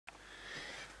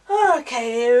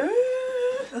Okay,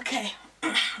 okay,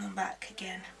 I'm back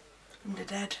again from the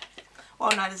dead. Well,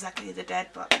 not exactly the dead,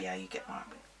 but yeah, you get what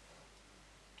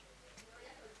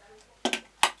I mean.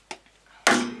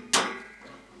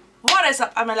 What is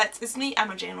up, Amalettes? It's me,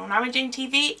 Amma Jane on Amma Jane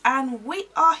TV, and we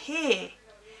are here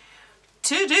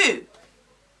to do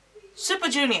Super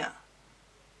Junior.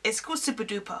 It's called Super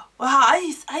Duper. Well,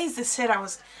 I used to say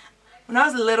when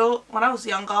I was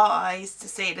younger, I used to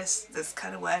say this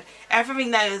kind of word.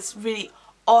 Everything that is really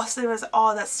awesome is,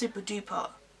 oh, that's super duper.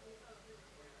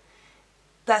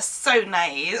 That's so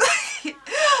nice.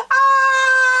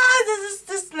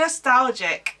 This is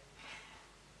nostalgic.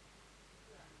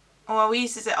 Or we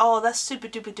used to say, oh, that's super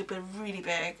duper duper really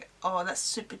big. Oh, that's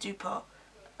super duper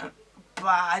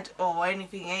bad or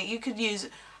anything. You could use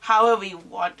however you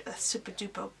want, super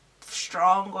duper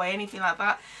strong or anything like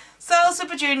that. So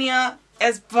Super Junior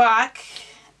is back.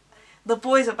 The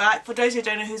boys are back. For those who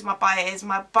don't know who's my buyer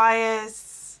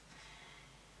is,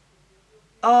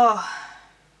 oh,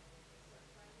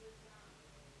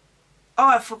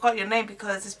 I forgot your name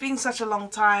because it's been such a long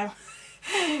time.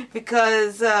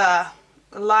 Because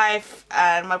life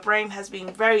and my brain has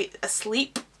been very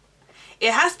asleep.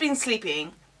 It has been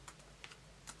sleeping.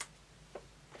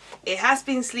 It has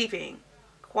been sleeping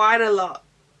quite a lot.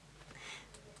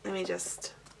 Let me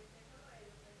just...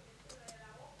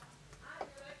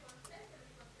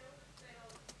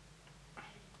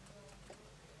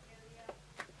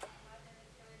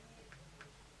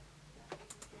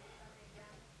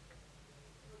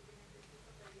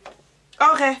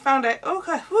 Okay, found it.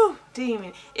 Okay, whew,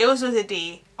 demon. It was with a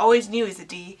D. Always knew it's a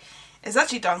D. It's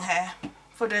actually dong hair.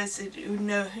 For those who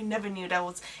never knew that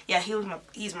was, yeah,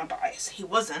 he's my bias. He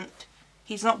wasn't.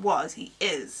 He's not was. He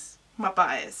is my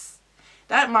bias.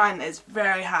 That man is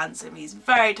very handsome. He's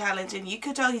very talented. You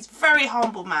could tell he's a very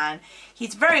humble man.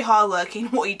 He's very hardworking.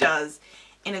 What he does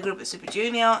in a group of Super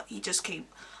Junior. He just came.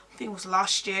 I think it was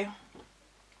last year.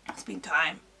 It's been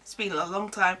time. It's been a long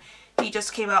time. He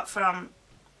just came out from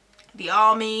the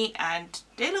army and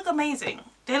they look amazing.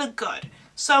 They look good.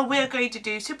 So we're going to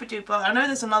do Super Duper. I know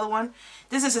there's another one.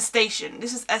 This is a station.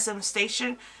 This is SM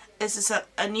Station. This is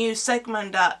a new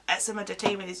segment that SM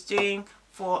Entertainment is doing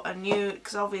for a new,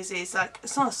 because obviously it's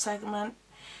not a segment.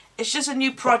 It's just a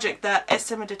new project that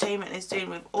SM Entertainment is doing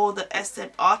with all the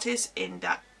SM artists in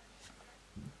that,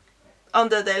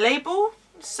 under their label.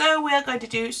 So we are going to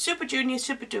do Super Junior,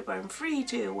 Super Duper in 3,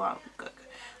 2, 1, go.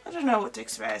 I don't know what to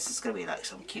expect. It's going to be like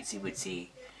some cutesy wootsy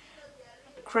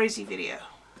crazy video.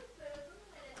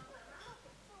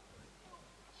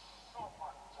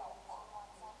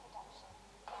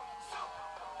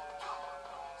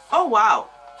 Oh wow.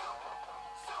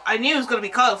 I knew it was going to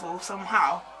be colourful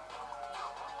somehow.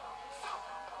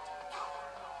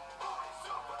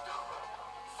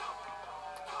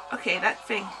 Okay, that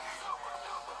thing.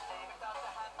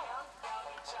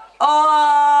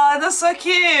 Oh, that's so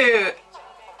cute.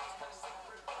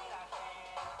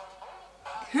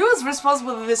 Who is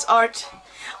responsible for this art?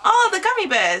 Oh, the gummy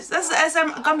bears. That's the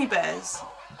SM gummy bears.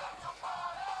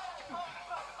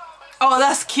 Oh,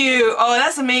 that's cute. Oh,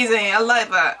 that's amazing. I like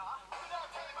that.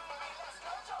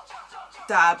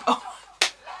 Dab. Oh.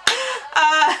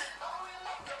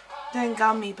 Then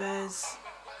gummy bears.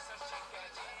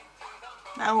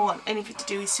 I don't want anything to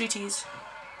do with sweeties.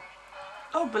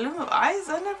 Oh, balloon of eyes?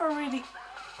 I never really...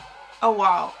 Oh,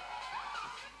 wow.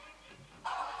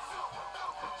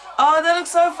 Oh, that looks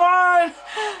so fun!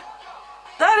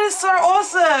 That is so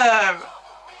awesome!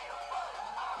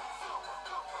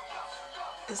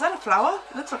 Is that a flower?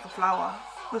 It looks like a flower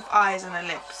with eyes and a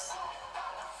lips.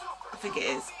 I think it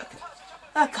is. Okay.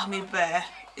 That gummy bear.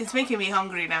 It's making me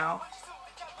hungry now.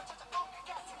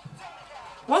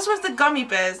 What's with the gummy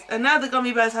bears? And now the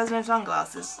gummy bears has no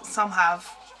sunglasses. Some have.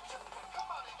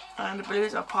 And the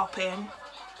balloons are popping.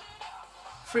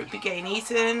 Fruit be getting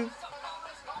eaten.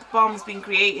 Bomb's been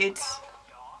created.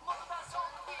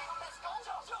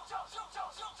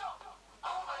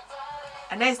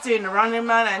 And that's doing the running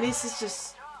man, and this is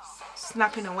just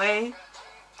snapping away.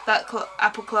 That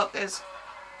apple clock is...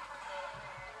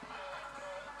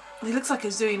 It looks like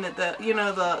it's doing the you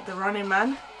know, the running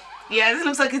man. Yeah, it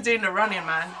looks like it's doing the running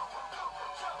man.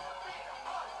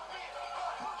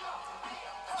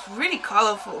 It's really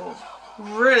colourful.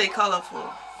 Really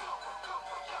colourful.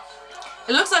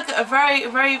 It looks like a very,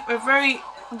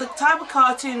 the type of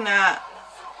cartoon that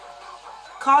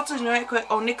Cartoon Network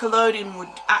or Nickelodeon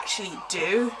would actually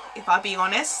do, if I be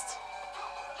honest.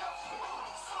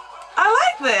 I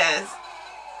like this.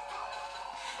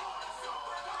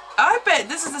 I bet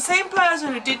this is the same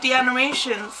person who did the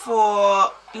animation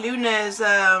for Luna's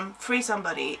Free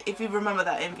Somebody, if you remember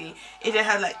that MV. It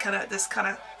had like this kind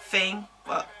of thing,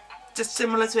 but just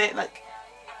similar to it. Like,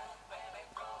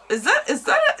 is that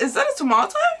a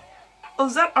tomato? Or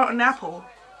is that an apple?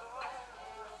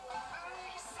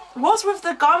 What's with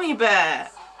the gummy bear?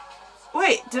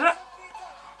 Wait, did I?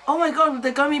 Oh my god,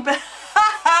 the gummy bear.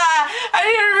 I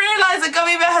didn't realise the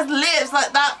gummy bear has lips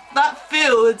like that. That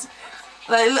filled,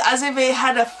 like as if it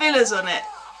had a fillers on it.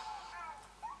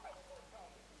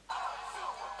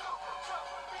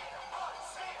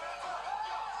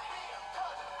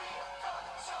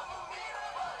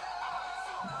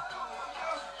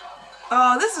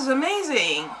 Oh, this is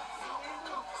amazing.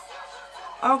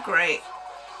 Oh, great.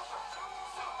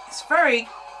 It's very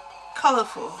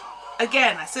colourful.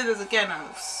 Again, I said this again.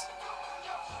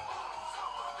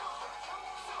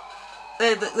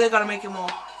 They're gonna make it more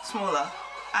smaller.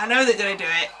 I know they're gonna do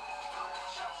it.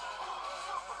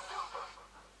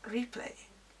 Replay.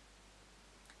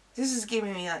 This is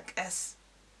giving me like S.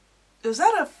 Was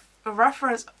that a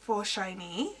reference for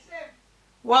Shiny?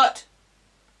 What?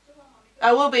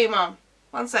 I will be, Mum.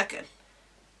 1 second.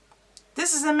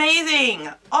 This is amazing.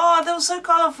 Oh, that was so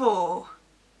colourful.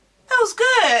 That was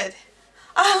good.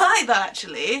 I like that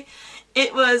actually.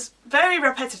 It was very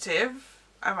repetitive,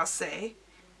 I must say.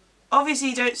 Obviously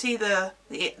you don't see the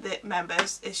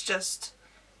members. It's just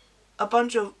a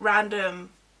bunch of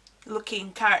random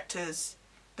looking characters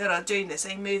that are doing the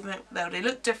same movement. Though they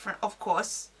look different, of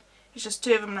course. It's just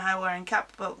two of them now wearing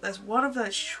cap, but there's one of them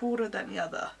that's shorter than the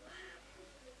other.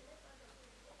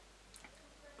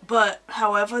 But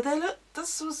however they look,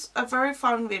 this was a very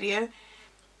fun video.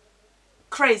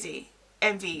 Crazy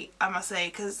envy, I must say,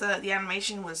 because the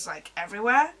animation was like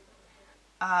everywhere.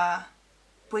 But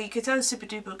you could tell it's super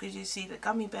duper because you see the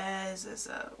gummy bears. There's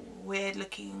a weird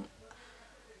looking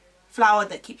flower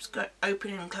that keeps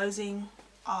opening and closing.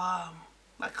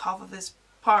 Like half of this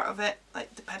part of it,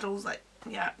 like the petals, like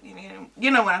yeah,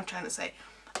 you know what I'm trying to say.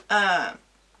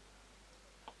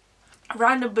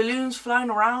 Random balloons flying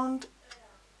around.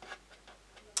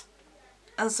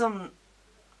 And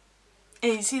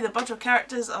you see the bunch of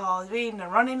characters being the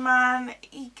Running Man.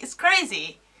 It's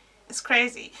crazy. It's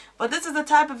crazy. But this is the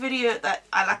type of video that,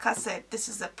 like I said, this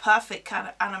is the perfect kind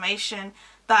of animation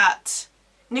that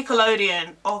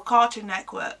Nickelodeon or Cartoon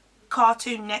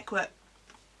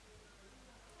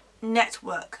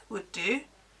Network would do.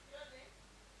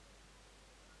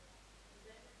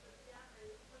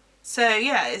 So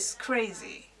yeah, it's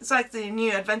crazy. It's like the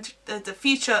new adventure, the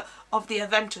future of the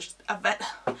adventures.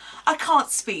 I can't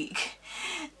speak.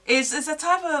 It's a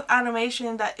type of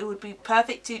animation that it would be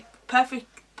perfectly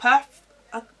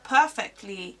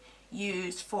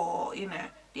used for, you know,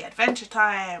 the Adventure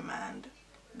Time and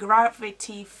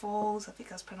Gravity Falls. I think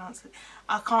that's pronounced it.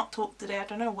 I can't talk today. I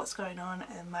don't know what's going on.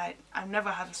 I've never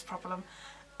had this problem.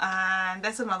 And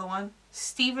there's another one,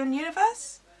 Steven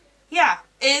Universe. Yeah,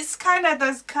 it's kind of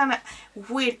those kind of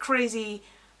weird, crazy,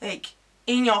 like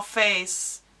in your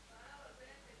face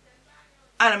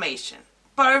animation.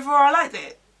 But overall, I liked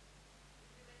it.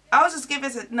 I was just giving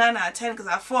it a 9 out of 10 because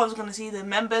I thought I was going to see the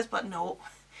members, but no,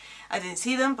 I didn't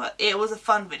see them. But it was a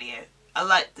fun video. I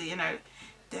liked the, you know,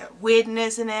 the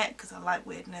weirdness in it because I like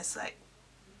weirdness.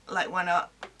 Like when I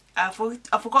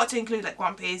forgot to include like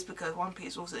One Piece because One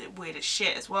Piece was weird as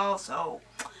shit as well. So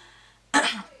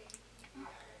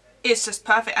it's just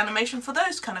perfect animation for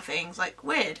those kind of things, like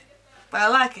weird. But I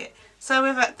like it. So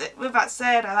with that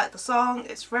said, I like the song.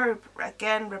 It's very,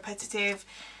 again, repetitive.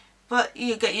 But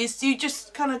you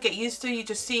just kind of get used to it. You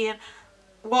just see it.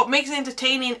 What makes it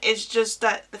entertaining is just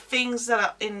that the things that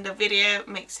are in the video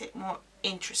makes it more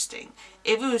interesting.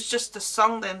 If it was just the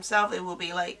song themselves, it would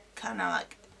be like kind of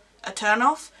like a turn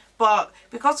off. But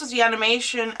because of the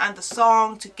animation and the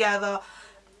song together,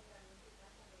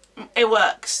 it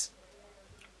works.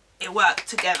 It worked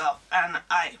together, and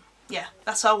yeah,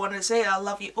 that's all I wanted to say. I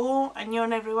love you all, and you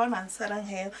and everyone, and sarang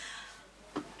hail.